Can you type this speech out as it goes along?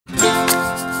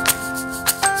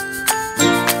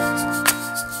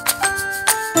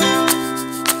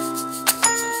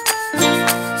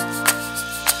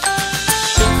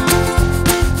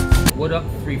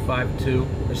352.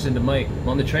 Listen to Mike. I'm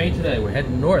on the train today. We're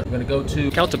heading north. We're gonna go to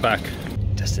Kaltenbach.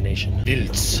 Destination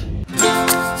Wiltz.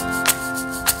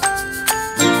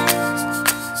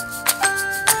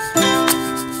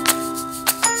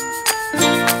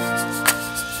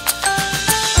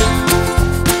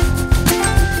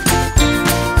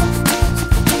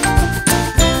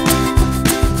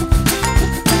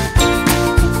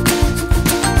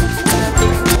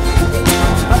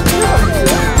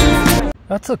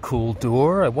 That's a cool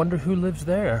door. I wonder who lives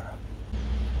there.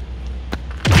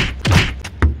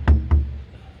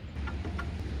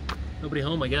 Nobody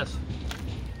home, I guess.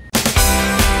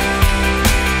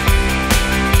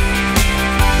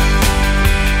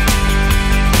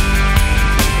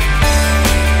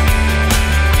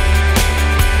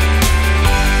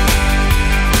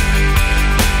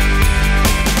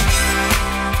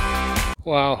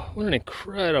 Wow, what an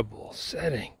incredible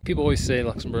setting. People always say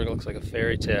Luxembourg looks like a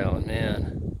fairy tale, and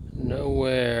man,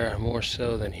 nowhere more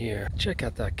so than here. Check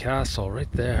out that castle right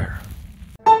there.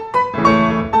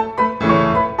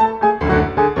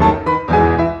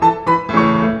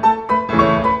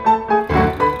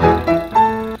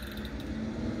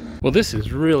 Well, this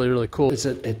is really, really cool. It's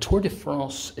a Tour de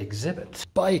France exhibit.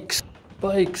 Bikes.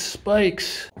 Bikes,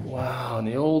 bikes. Wow, and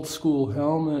the old school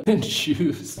helmet and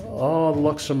shoes. All the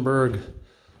Luxembourg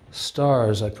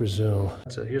stars, I presume.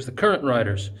 So here's the current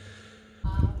riders.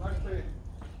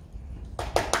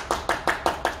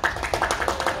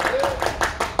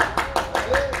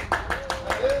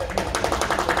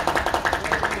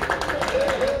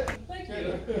 Thank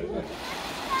you.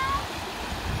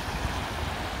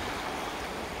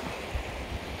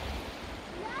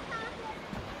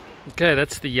 Okay,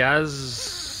 that's the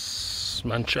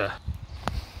Jaasmännchen,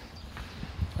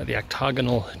 the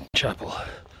octagonal chapel.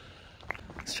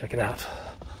 Let's check it out.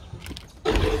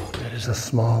 It is a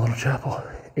small little chapel,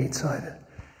 8-sided.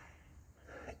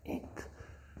 1, 2,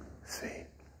 3,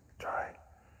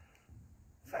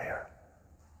 4,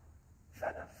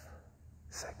 5,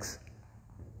 6,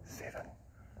 7,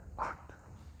 8.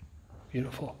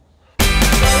 Beautiful.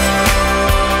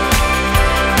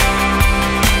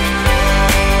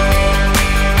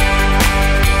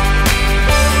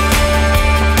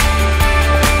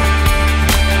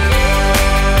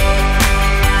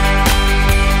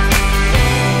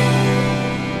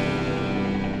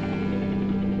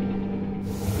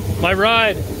 My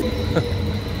ride!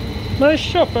 My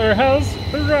chauffeur has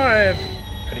arrived!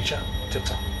 Ready, chap? Tip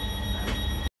top.